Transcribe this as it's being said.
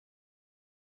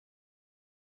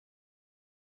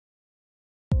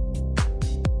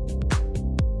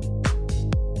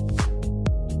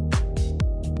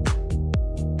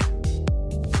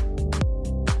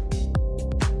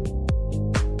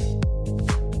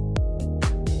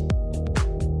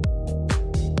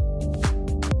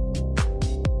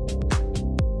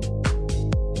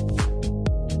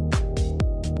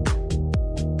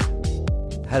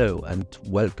Hello and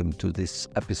welcome to this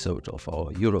episode of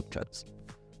our EuropeChats.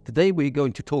 Today we're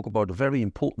going to talk about a very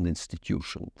important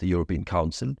institution, the European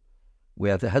Council,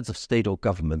 where the heads of state or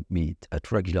government meet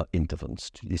at regular intervals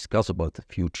to discuss about the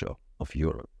future of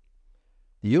Europe.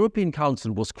 The European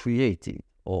Council was created,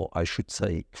 or I should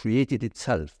say created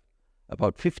itself,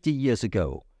 about 50 years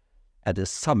ago at a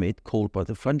summit called by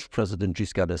the French President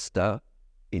Giscard d'Estaing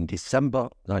in December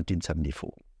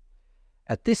 1974.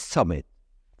 At this summit,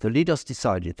 the leaders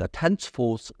decided that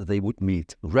henceforth they would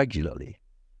meet regularly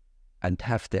and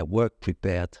have their work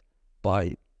prepared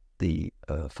by the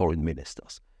foreign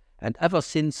ministers. And ever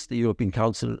since, the European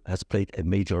Council has played a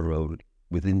major role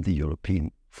within the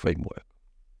European framework.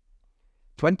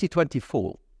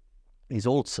 2024 is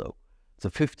also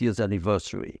the 50th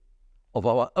anniversary of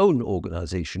our own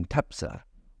organization, TEPSA,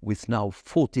 with now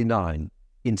 49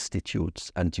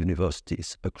 institutes and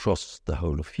universities across the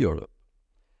whole of Europe.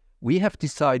 We have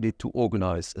decided to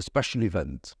organize a special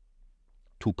event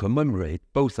to commemorate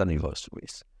both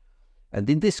anniversaries. And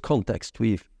in this context,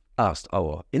 we've asked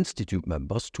our institute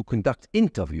members to conduct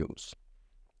interviews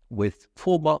with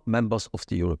former members of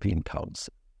the European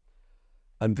Council.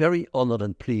 I'm very honored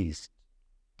and pleased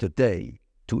today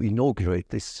to inaugurate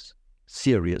this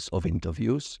series of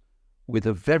interviews with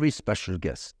a very special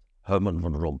guest, Herman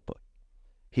Van Rompuy.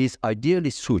 He is ideally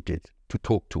suited to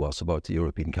talk to us about the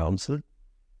European Council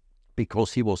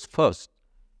because he was first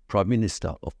Prime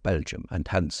Minister of Belgium and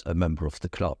hence a member of the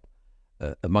club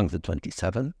among the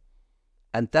 27.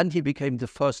 And then he became the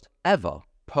first ever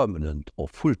permanent or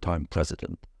full-time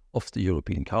president of the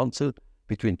European Council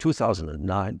between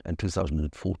 2009 and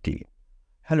 2014.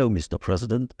 Hello, Mr.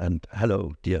 President, and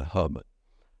hello, dear Herman.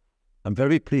 I'm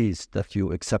very pleased that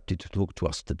you accepted to talk to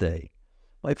us today.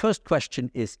 My first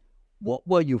question is, what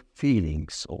were your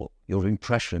feelings or your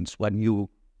impressions when you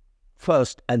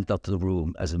first entered the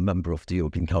room as a member of the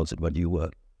European Council when you were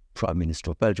Prime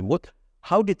Minister of Belgium?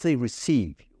 How did they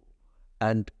receive you?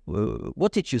 And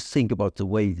what did you think about the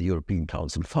way the European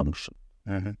Council functioned?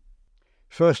 Mm-hmm.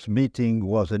 First meeting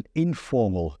was an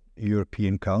informal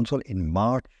European Council in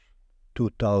March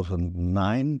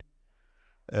 2009.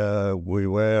 We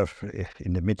were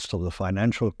in the midst of the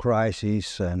financial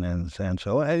crisis and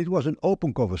so on. And it was an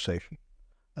open conversation.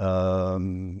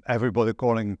 Everybody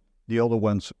calling the other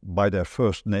ones by their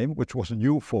first name, which was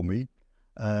new for me.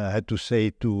 I had to say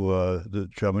to the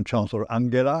German Chancellor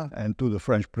Angela and to the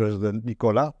French President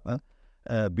Nicolas.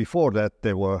 Before that,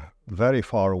 they were very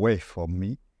far away from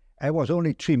me. I was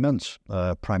only 3 months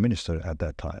Prime Minister at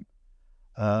that time.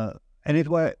 And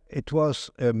it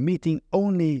was a meeting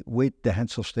only with the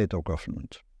heads of state or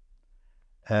government.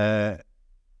 And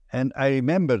I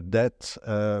remember that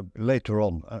later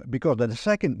on, because the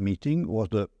second meeting was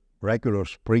the regular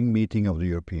spring meeting of the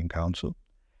European Council,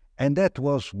 and that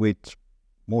was with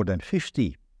more than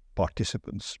 50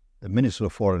 participants. The Minister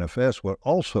of Foreign Affairs were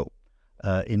also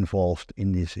involved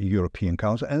in this European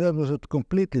Council, and that was a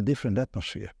completely different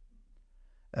atmosphere.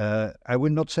 I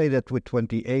would not say that with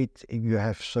 28 you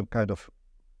have some kind of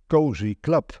cozy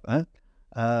club,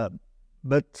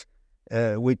 but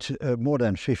with more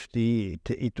than 50,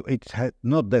 it had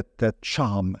not that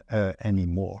charm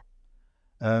anymore.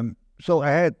 So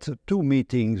I had 2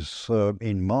 meetings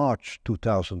in March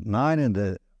 2009, and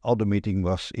the other meeting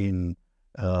was in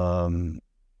June.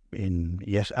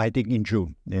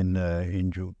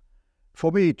 In June.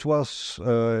 For me, it was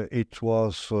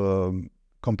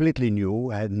completely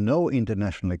new. I had no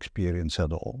international experience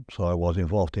at all. So I was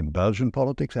involved in Belgian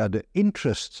politics. I had an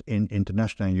interest in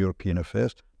international and European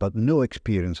affairs, but no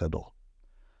experience at all.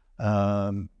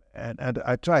 And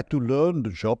I tried to learn the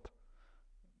job,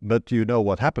 but you know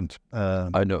what happened.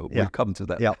 I know. Yeah. We'll come to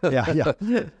that.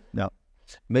 Yeah.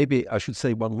 Maybe I should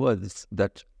say one word, is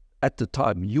that at the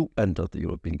time you entered the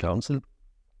European Council,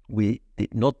 we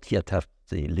did not yet have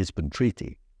the Lisbon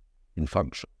Treaty in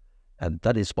function. And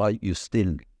that is why you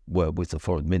still were with the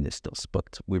foreign ministers.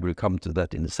 But we will come to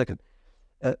that in a second.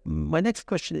 My next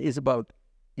question is about,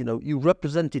 you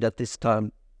represented at this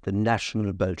time the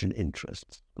national Belgian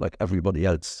interests, like everybody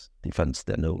else defends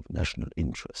their own national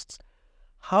interests.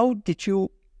 How did you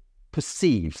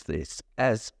perceive this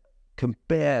as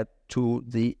compared to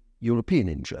the European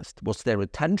interest? Was there a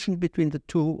tension between the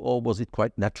two, or was it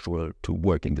quite natural to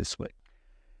work in this way?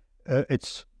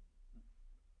 It's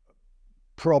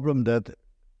a problem that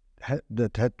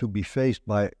had to be faced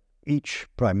by each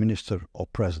Prime Minister or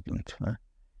President.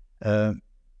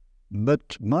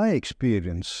 But my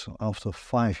experience after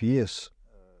 5 years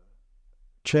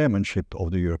chairmanship of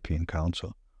the European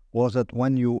Council was that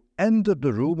when you enter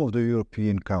the room of the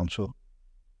European Council,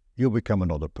 you become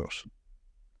another person.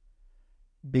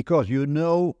 Because you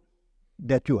know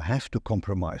that you have to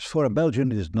compromise. For a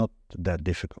Belgian, it is not that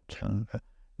difficult.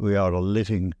 We are a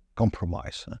living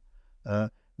compromise.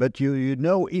 But you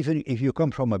know, even if you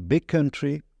come from a big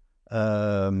country,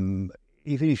 even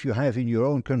if you have in your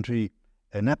own country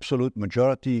an absolute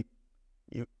majority,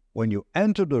 when you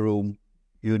enter the room,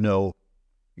 you know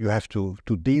you have to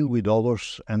deal with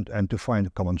others and to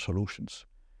find common solutions.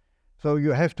 So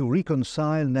you have to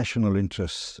reconcile national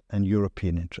interests and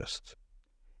European interests.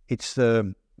 It's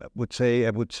I would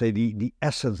say the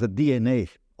essence, the DNA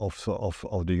of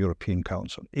the European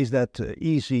Council. Is that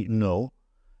easy? No,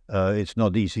 it's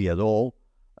not easy at all.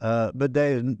 But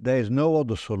there is no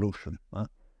other solution.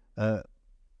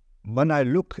 When I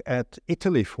look at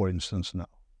Italy, for instance, now,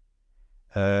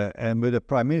 and with a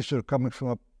prime minister coming from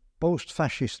a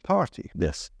post-fascist party,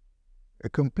 Yes. a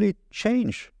complete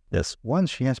change. Yes.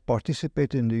 Once he has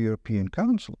participated in the European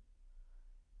Council,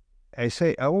 I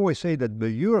always say that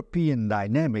the European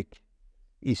dynamic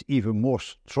is even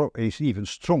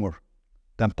stronger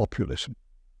than populism.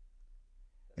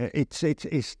 It's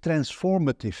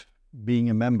transformative being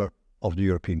a member of the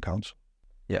European Council.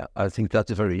 Yeah, I think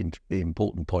that's a very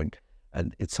important point.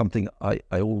 And it's something I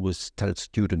always tell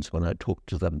students when I talk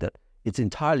to them, that it's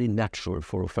entirely natural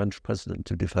for a French president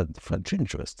to defend the French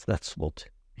interests. That's what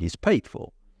he's paid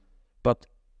for. But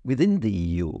within the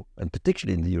EU, and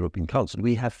particularly in the European Council,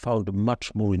 we have found a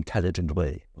much more intelligent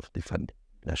way of defending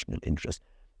national interests.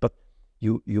 But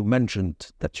you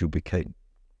mentioned that you became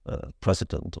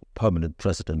president, or permanent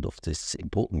president of this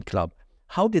important club.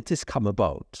 How did this come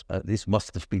about? This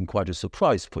must have been quite a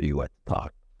surprise for you at the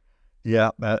time.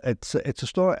 Yeah, it's a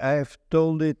story. I have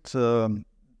told it on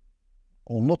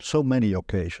not so many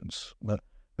occasions,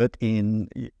 but in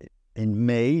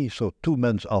May, so 2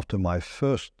 months after my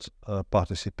first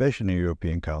participation in the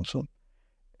European Council,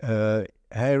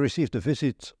 I received a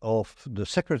visit of the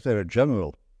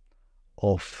Secretary-General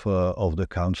of the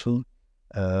Council,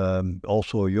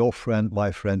 also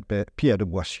my friend Pierre de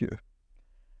Boissieu.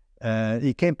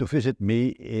 He came to visit me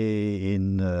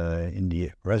in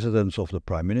the residence of the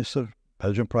Prime Minister,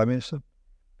 Belgian Prime Minister,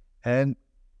 and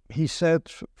he said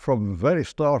from the very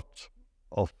start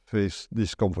of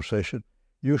this conversation,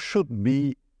 "You should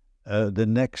be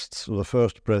the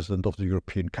first president of the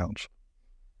European Council."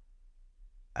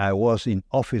 I was in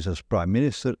office as Prime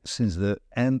Minister since the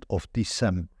end of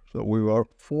December, so we were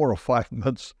 4 or 5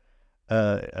 months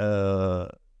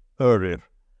earlier.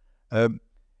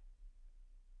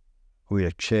 We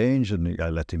exchanged, and I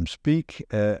let him speak.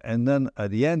 And then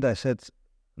at the end, I said,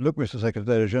 "Look, Mr.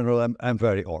 Secretary-General, I'm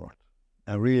very honored.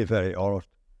 I'm really very honored.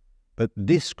 But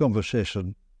this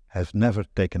conversation has never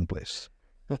taken place.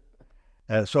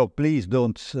 So please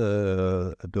don't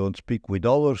speak with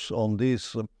others on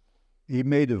this." He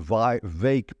made a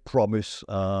vague promise,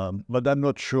 but I'm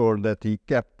not sure that he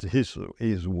kept his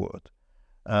word.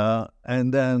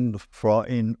 And then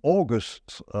in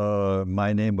August,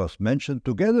 my name was mentioned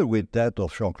together with that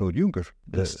of Jean-Claude Juncker,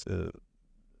 Yes. the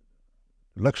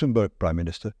Luxembourg Prime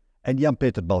Minister, and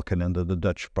Jan-Peter Balkenende, the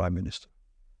Dutch Prime Minister.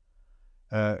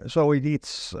 So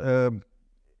it's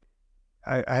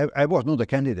I was not a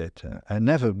candidate. I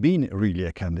never been really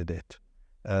a candidate.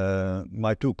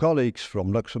 My two colleagues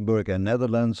from Luxembourg and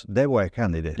Netherlands, they were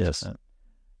candidates. Yes.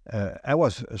 I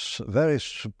was strongly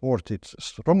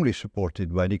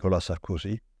supported by Nicolas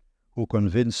Sarkozy, who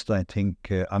convinced, I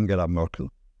think, Angela Merkel.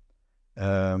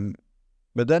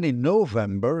 But then in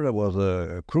November, there was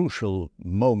a crucial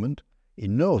moment.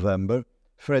 In November,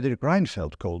 Frederick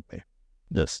Reinfeldt called me.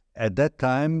 Yes. At that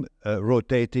time,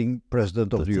 rotating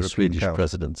president of the European Swedish Council.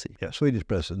 presidency. Yeah, Swedish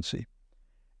presidency.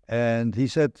 And he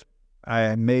said,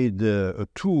 "I made a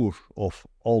tour of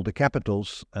all the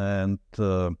capitals, and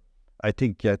I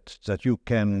think that you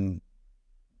can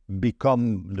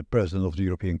become the president of the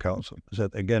European Council." I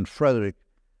said, "Again, Frederick,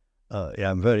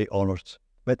 I'm very honored,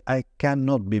 but I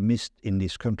cannot be missed in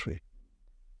this country.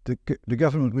 The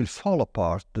government will fall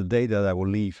apart the day that I will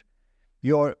leave.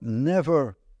 You're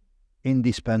never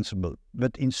indispensable,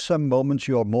 but in some moments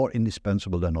you are more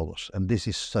indispensable than others, and this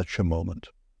is such a moment."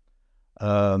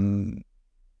 And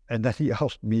then he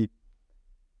asked me,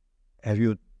 "Have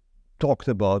you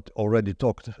already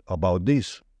talked about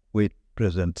this with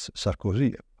President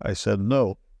Sarkozy?" I said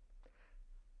no.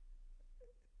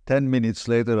 10 minutes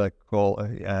later, I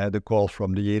had a call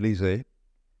from the Élysée,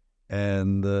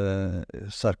 and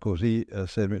Sarkozy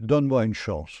said, "Donne-moi une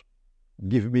chance.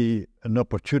 Give me an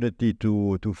opportunity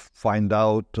to find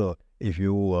out if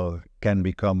you can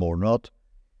become or not.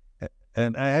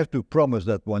 And I have to promise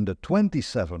that when the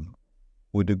 27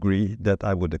 would agree, that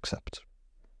I would accept."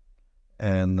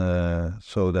 And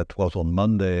so that was on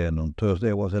Monday, and on Thursday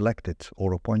I was elected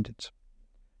or appointed.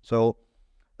 So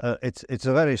It's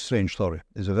a very strange story.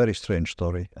 It's a very strange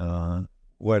story.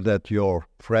 Where that your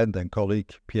friend and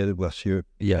colleague Pierre Boissieu,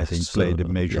 I think, played a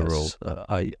major role.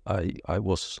 I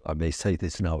was. I may say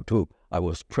this now too. I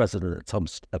was president at some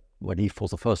when he for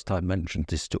the first time mentioned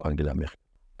this to Angela Merkel.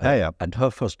 And her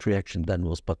first reaction then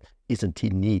was, "But isn't he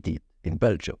needed in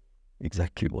Belgium?"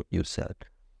 Exactly what you said.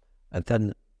 And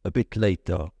then a bit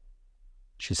later,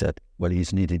 she said, "Well,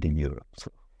 he's needed in Europe."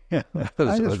 So, yeah, so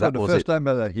that was the first time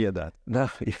I hear that.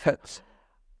 No, yes.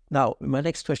 Now, my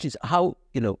next question is how,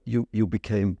 you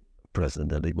became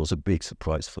president, and it was a big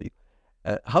surprise for you.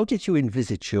 How did you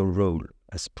envisage your role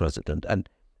as president? And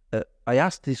I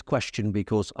asked this question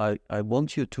because I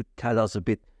want you to tell us a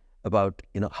bit about,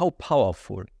 how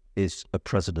powerful is a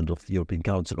president of the European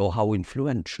Council, or how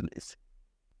influential is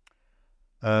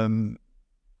it?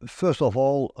 First of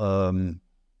all,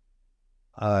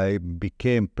 I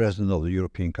became president of the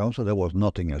European Council. There was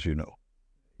nothing, as you know.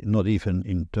 Not even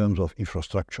in terms of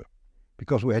infrastructure,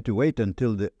 because we had to wait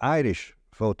until the Irish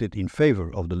voted in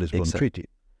favor of the Lisbon Treaty.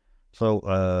 So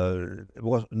there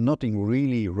was nothing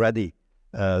really ready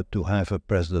to have a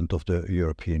president of the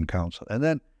European Council. And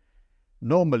then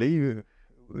normally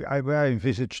I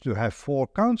envisaged to have 4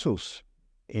 councils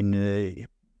in a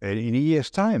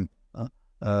year's time.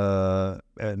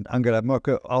 And Angela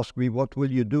Merkel asked me, what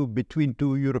will you do between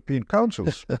 2 European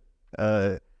councils?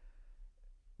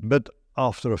 But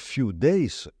after a few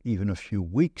days, even a few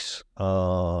weeks,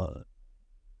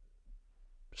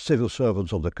 civil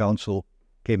servants of the council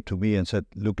came to me and said,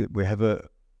 look, we have a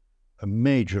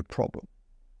major problem,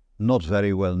 not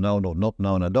very well known or not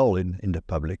known at all in the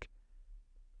public.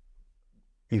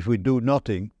 If we do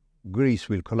nothing, Greece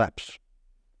will collapse.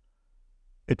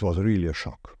 It was really a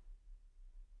shock.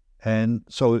 And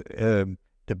so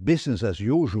the business as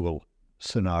usual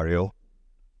scenario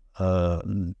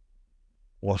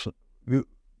was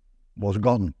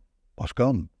gone.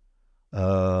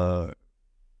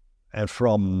 And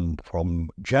from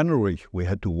January we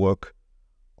had to work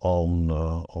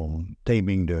on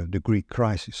taming the Greek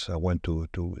crisis. I went to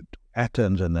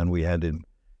Athens, and then we had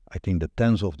I think the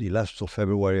 10th of the 11th of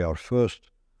February our first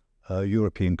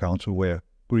European Council, where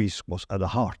Greece was at the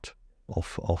heart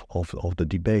of the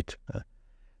debate.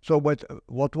 So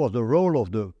what was the role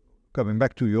of coming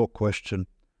back to your question,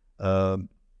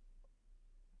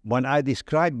 when I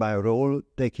described my role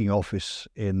taking office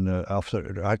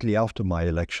rightly after my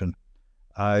election,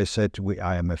 I said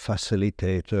I am a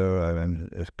facilitator, I am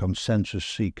a consensus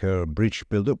seeker, bridge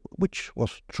builder, which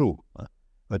was true.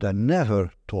 But I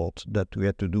never thought that we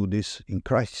had to do this in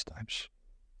crisis times.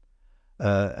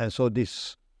 And so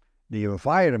the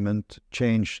environment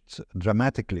changed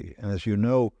dramatically. And as you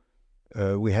know,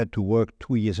 we had to work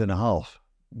 2.5 years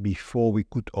before we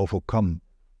could overcome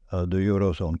the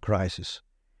Eurozone crisis.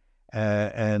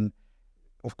 And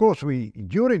of course,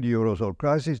 during the Eurozone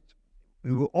crisis,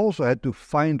 we also had to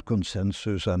find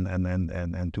consensus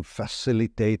and to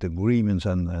facilitate agreements,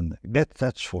 and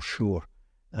that's for sure.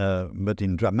 But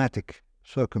in dramatic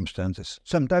circumstances,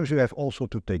 sometimes you have also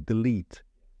to take the lead.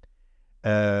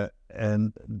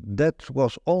 And that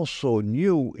was also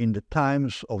new in the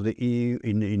times of the EU,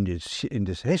 in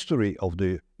this history of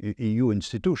the EU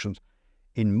institutions.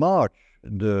 In March,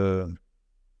 the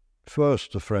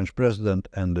French president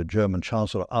and the German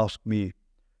chancellor asked me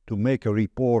to make a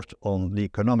report on the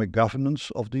economic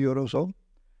governance of the Eurozone.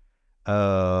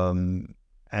 And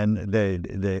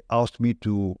they asked me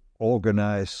to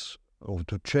organize or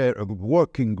to chair a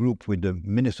working group with the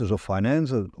ministers of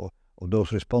finance or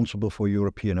those responsible for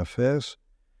European affairs.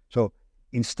 So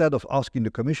instead of asking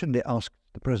the Commission, they asked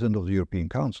the President of the European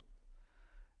Council.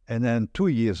 And then 2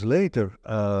 years later,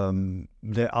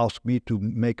 they asked me to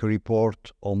make a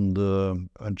report on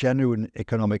a genuine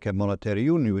economic and monetary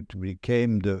union, which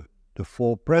became the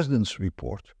 4 presidents'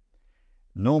 report.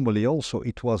 Normally also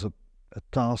it was a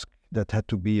task that had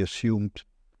to be assumed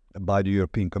by the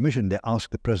European Commission. They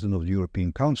asked the President of the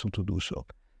European Council to do so.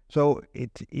 So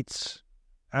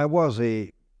I was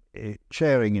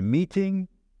chairing a meeting,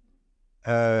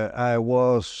 I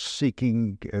was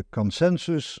seeking a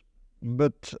consensus,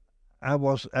 but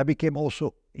I became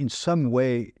also in some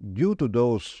way, due to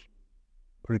those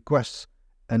requests,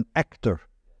 an actor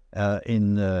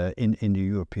in the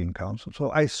European Council.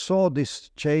 So I saw this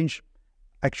change.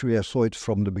 Actually, I saw it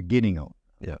from the beginning on.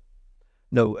 Yeah.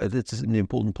 No, this is an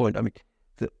important point. I mean,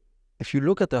 if you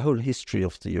look at the whole history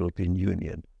of the European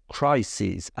Union,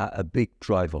 crises are a big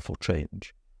driver for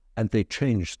change, and they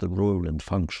change the role and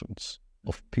functions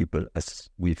of people, as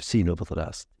we've seen over the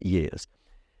last years.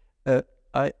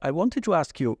 I wanted to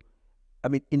ask you, I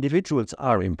mean, individuals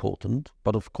are important,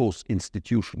 but of course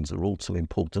institutions are also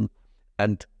important.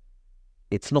 And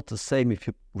it's not the same if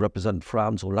you represent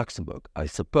France or Luxembourg, I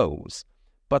suppose.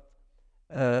 But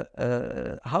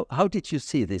how did you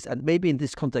see this? And maybe in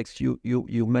this context,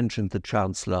 you mentioned the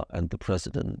Chancellor and the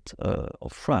President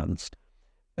of France.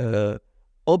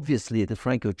 Obviously, the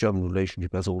Franco-German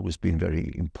relationship has always been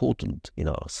very important in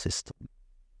our system.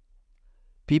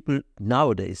 People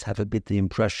nowadays have a bit the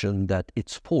impression that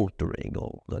it's faltering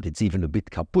or that it's even a bit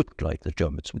kaputt, like the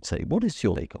Germans would say. What is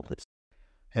your take on this?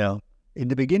 Yeah. In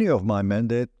the beginning of my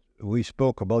mandate, we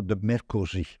spoke about the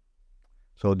Mercosur.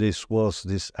 So this was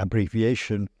this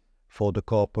abbreviation for the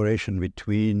cooperation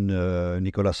between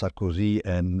Nicolas Sarkozy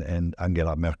and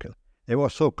Angela Merkel. They were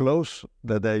so close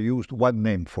that they used one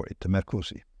name for it, the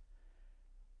Mercosur,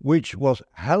 which was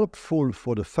helpful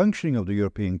for the functioning of the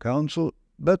European Council.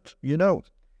 But, you know,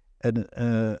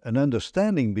 an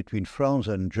understanding between France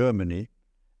and Germany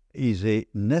is a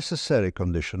necessary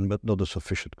condition, but not a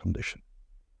sufficient condition.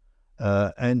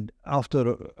 And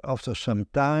after some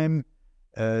time,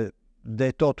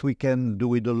 they thought we can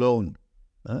do it alone.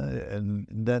 And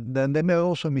then there were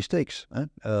also mistakes.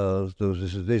 Those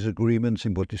disagreements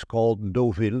in what is called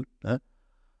Deauville.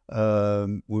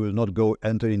 We will not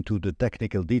enter into the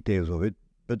technical details of it,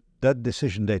 but that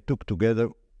decision they took together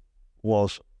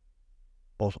was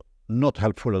not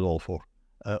helpful at all for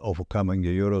overcoming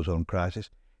the Eurozone crisis.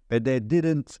 But they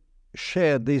didn't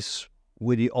share this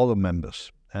with the other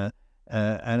members.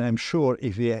 And I'm sure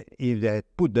if they had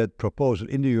put that proposal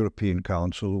in the European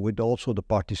Council with also the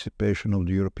participation of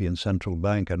the European Central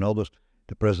Bank and others,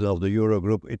 the president of the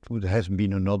Eurogroup, it would have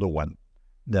been another one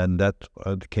than that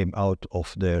came out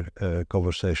of their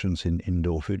conversations in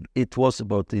Deauville. It was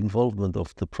about the involvement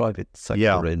of the private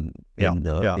sector in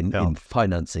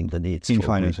financing the needs. In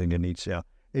financing the needs, yeah.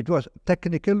 It was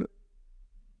technical,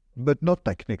 but not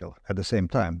technical at the same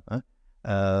time.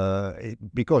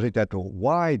 Because it had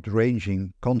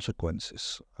wide-ranging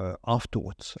consequences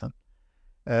afterwards.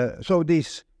 So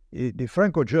the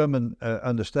Franco-German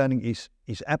understanding is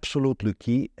absolutely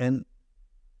key. And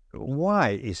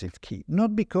why is it key?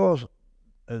 Not because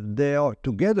they are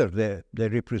together, they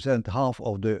represent half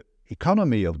of the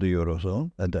economy of the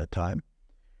Eurozone at that time,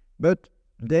 but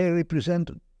they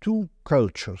represent two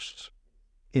cultures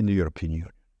in the European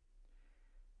Union.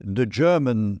 The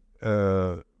German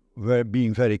were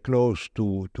being very close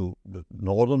to the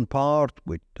northern part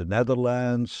with the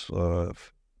Netherlands,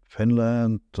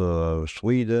 Finland,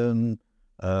 Sweden.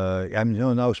 I'm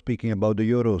now speaking about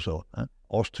the Eurozone,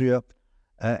 Austria,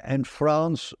 and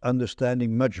France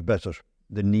understanding much better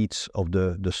the needs of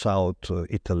the South,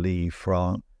 Italy,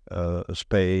 France,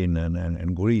 Spain,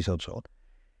 and Greece and so on.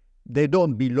 They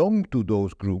don't belong to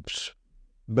those groups,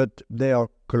 but they are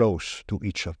close to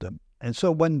each of them. And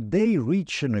so when they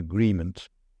reach an agreement,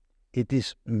 it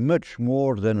is much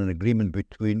more than an agreement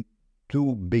between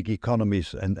two big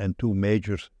economies and two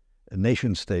major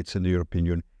nation states in the European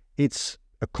Union. It's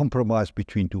a compromise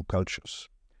between two cultures.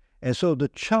 And so the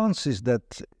chances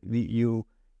that the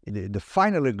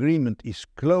final agreement is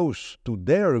close to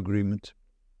their agreement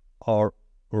are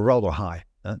rather high.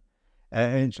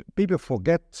 And people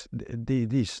forget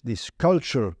this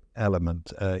culture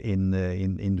element in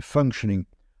the functioning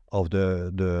of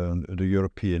the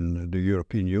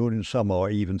European Union. Some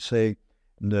are even saying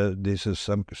this is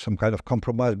some kind of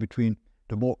compromise between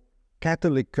the more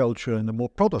Catholic culture and the more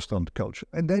Protestant culture,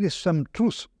 and there is some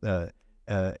truth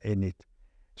in it.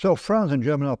 So France and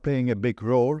Germany are playing a big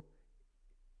role.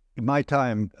 In my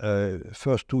time,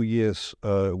 first 2 years,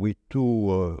 with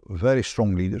two very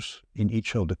strong leaders in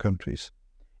each of the countries.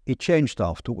 It changed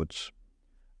afterwards,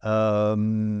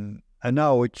 and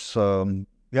now it's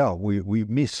we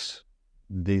miss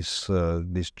this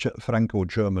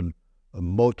Franco-German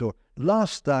motor.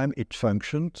 Last time it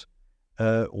functioned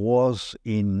was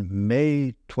in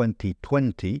May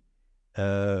 2020,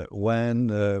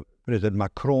 when President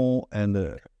Macron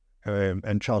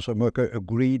and Chancellor Merkel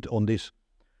agreed on this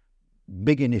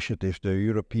big initiative, the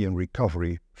European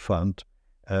Recovery Fund,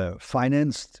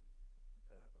 financed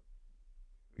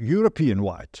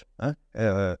European-wide.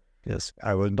 Yes,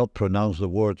 I will not pronounce the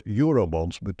word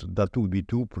Eurobonds, but that would be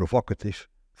too provocative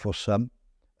for some.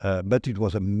 But it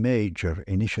was a major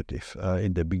initiative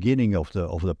in the beginning of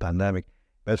the pandemic.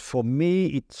 But for me,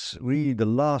 it's really the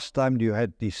last time you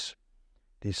had this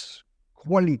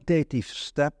qualitative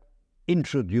step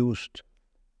introduced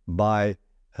by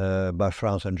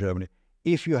France and Germany.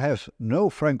 If you have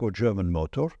no Franco-German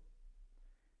motor,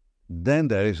 then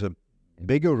there is a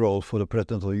bigger role for the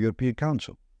President of the European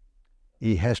Council.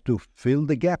 He has to fill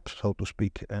the gap, so to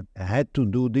speak, and had to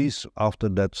do this after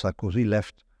that Sarkozy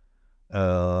left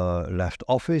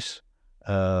office.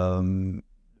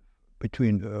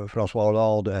 between François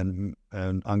Hollande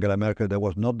and Angela Merkel, there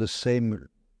was not the same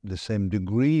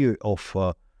degree of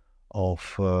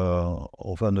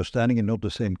understanding and not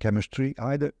the same chemistry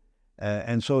either.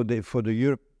 And so for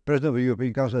the President of the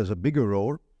European Council has a bigger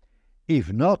role.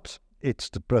 If not, it's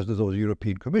the President of the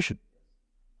European Commission.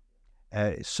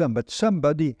 But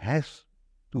somebody has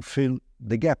to fill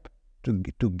the gap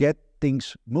to get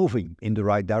things moving in the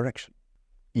right direction.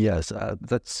 Yes,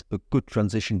 that's a good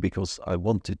transition, because I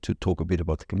wanted to talk a bit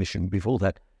about the Commission. Before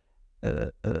that,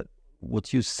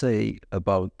 what you say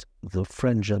about the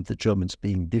French and the Germans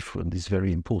being different is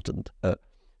very important.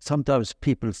 Sometimes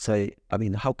people say, I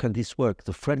mean, how can this work?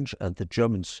 The French and the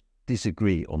Germans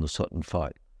disagree on a certain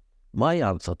file. My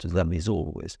answer to them is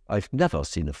always, I've never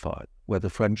seen a file where the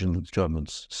French and the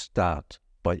Germans start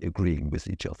by agreeing with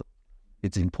each other.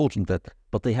 It's important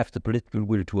but they have the political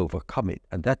will to overcome it.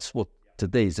 And that's what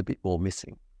today is a bit more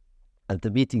missing. And the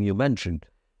meeting you mentioned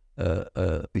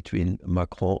between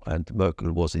Macron and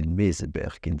Merkel was in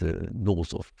Meseberg in the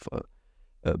north of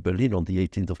Berlin on the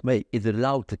 18th of May. It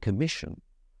allowed the Commission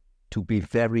to be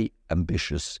very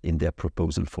ambitious in their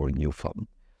proposal for a new fund.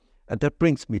 And that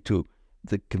brings me to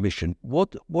the Commission.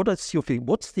 What is your feeling?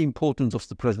 What's the importance of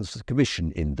the presence of the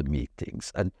Commission in the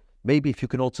meetings? And maybe if you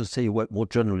can also say more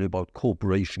generally about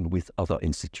cooperation with other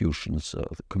institutions,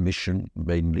 the Commission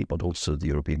mainly, but also the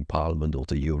European Parliament or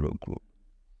the Eurogroup.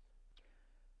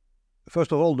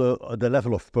 First of all, the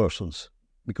level of persons,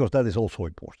 because that is also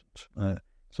important.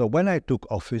 So when I took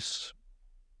office,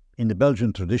 in the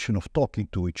Belgian tradition of talking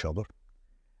to each other,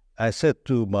 I said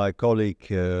to my colleague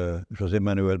José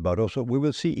Manuel Barroso, we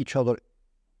will see each other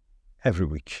every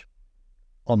week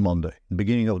on Monday, the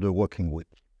beginning of the working week.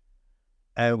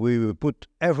 And we will put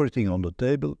everything on the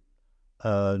table,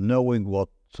 knowing what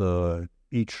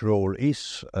each role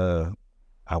is.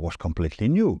 I was completely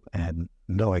new and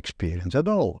no experience at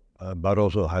all.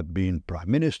 Barroso had been Prime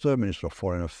Minister, Minister of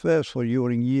Foreign Affairs for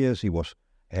years.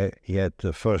 He had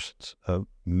the first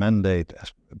mandate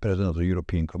as President of the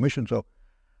European Commission. So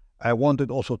I wanted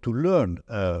also to learn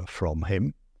from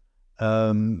him.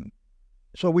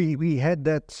 So we had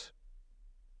that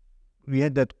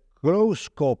close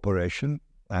cooperation.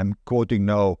 I'm quoting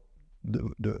now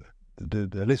the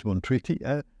Lisbon Treaty.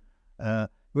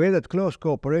 We had that close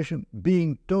cooperation.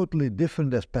 Being totally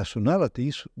different as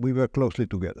personalities, we were closely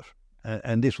together.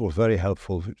 And this was very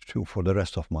helpful too for the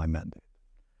rest of my mandate.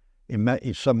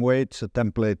 In some way, it's a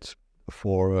template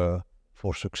for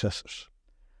successors.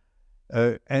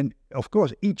 And of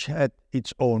course, each had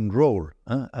its own role.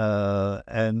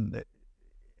 And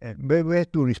we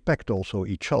had to respect also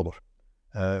each other.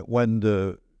 When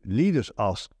the leaders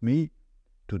asked me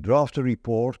to draft a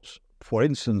report, for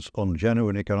instance, on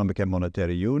genuine economic and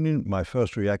monetary union, my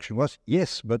first reaction was,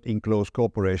 yes, but in close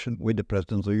cooperation with the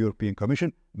President of the European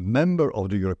Commission, member of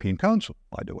the European Council,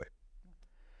 by the way.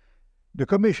 The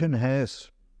Commission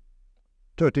has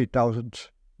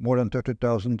more than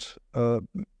 30,000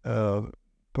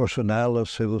 personnel,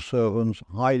 civil servants,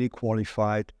 highly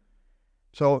qualified.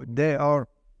 So they are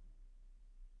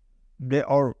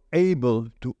able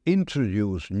to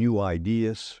introduce new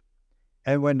ideas.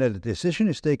 And when the decision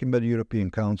is taken by the European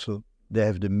Council, they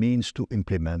have the means to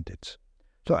implement it.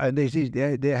 So and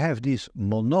they have this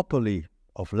monopoly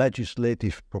of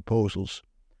legislative proposals.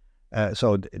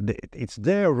 So it's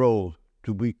their role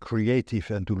to be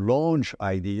creative and to launch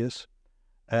ideas.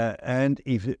 And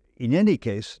if in any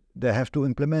case, they have to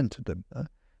implement them.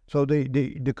 So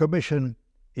the Commission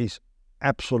is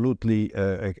absolutely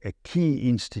a key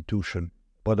institution.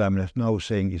 What I'm now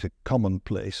saying is a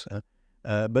commonplace.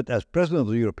 But as President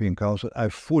of the European Council, I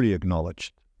fully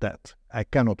acknowledge that I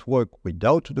cannot work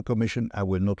without the Commission. I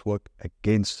will not work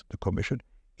against the Commission.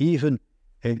 Even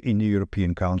in the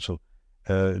European Council,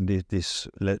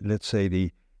 let's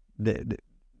say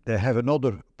they have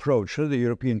another approach. The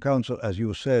European Council, as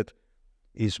you said,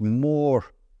 is more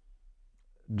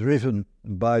driven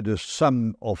by the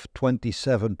sum of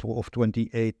 27 of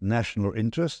 28 national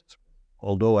interests,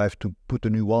 although I have to put a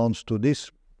nuance to this.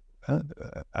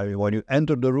 When you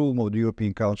enter the room of the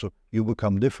European Council, you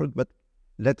become different. But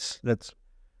let's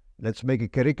make a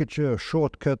caricature, a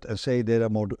shortcut, and say they are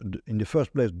more, in the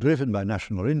first place, driven by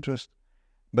national interest.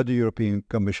 But the European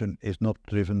Commission is not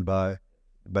driven by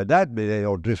that. They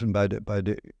are driven by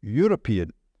the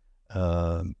European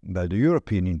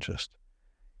interest.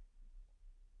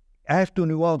 I have to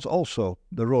nuance also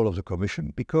the role of the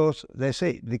Commission, because they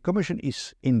say the Commission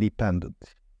is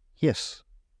independent. Yes.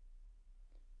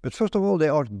 But first of all, they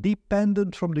are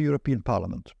dependent from the European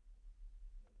Parliament.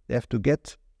 They have to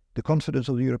get the confidence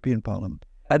of the European Parliament.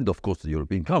 And of course the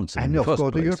European Council. And of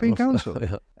course the European Council.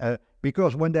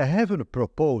 Because when they have a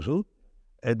proposal,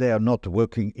 they are not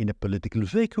working in a political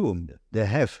vacuum. They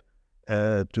have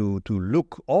to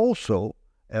look also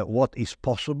at what is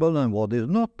possible and what is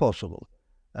not possible.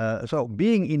 So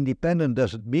being independent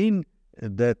doesn't mean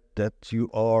that you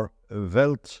are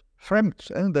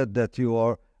weltfremd and that you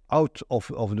are out of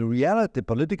the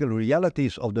political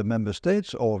realities of the member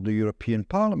states or the European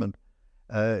Parliament.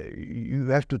 You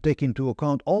have to take into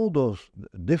account all those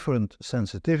different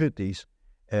sensitivities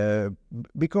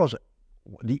because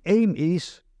the aim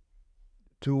is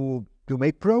to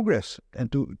make progress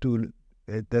and to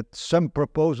that some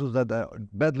proposals that are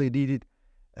badly needed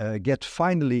get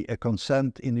finally a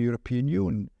consent in the European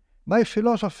Union. My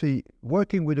philosophy,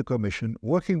 working with the Commission,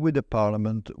 working with the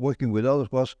Parliament, working with others,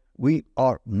 was we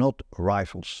are not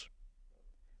rivals.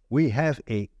 We have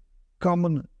a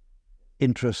common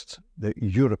interest, the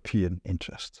European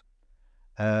interest.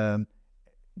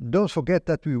 Don't forget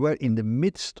that we were in the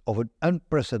midst of an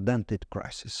unprecedented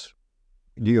crisis,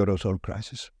 the Eurozone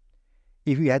crisis.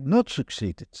 If we had not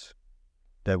succeeded,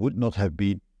 there would not have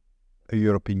been a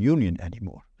European Union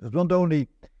anymore.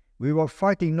 We were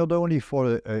fighting not only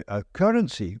for a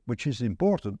currency, which is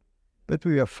important, but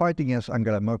we are fighting, as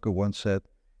Angela Merkel once said,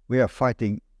 we are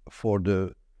fighting for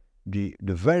the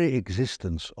very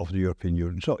existence of the European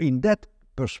Union. So in that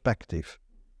perspective,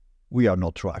 we are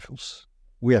not rivals.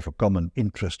 We have a common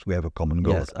interest, we have a common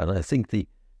goal. Yes, and I think the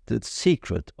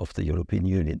secret of the European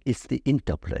Union is the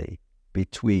interplay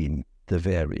between the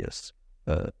various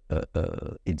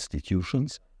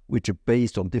institutions, which are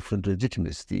based on different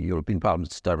legitimacies. The European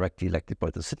Parliament is directly elected by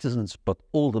the citizens, but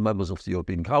all the members of the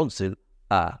European Council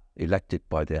are elected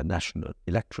by their national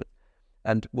electorate.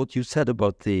 And what you said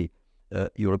about the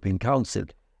European Council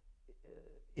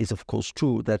is of course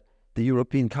true, that the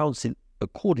European Council,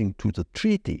 according to the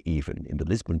treaty, even in the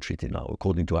Lisbon Treaty now,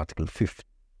 according to Article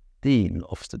 15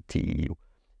 of the TEU,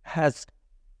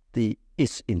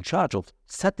 is in charge of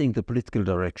setting the political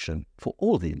direction for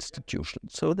all the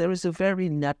institutions. So there is a very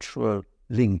natural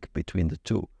link between the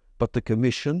two. But the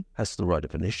Commission has the right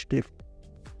of initiative,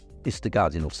 is the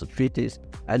guardian of the treaties,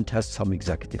 and has some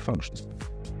executive functions.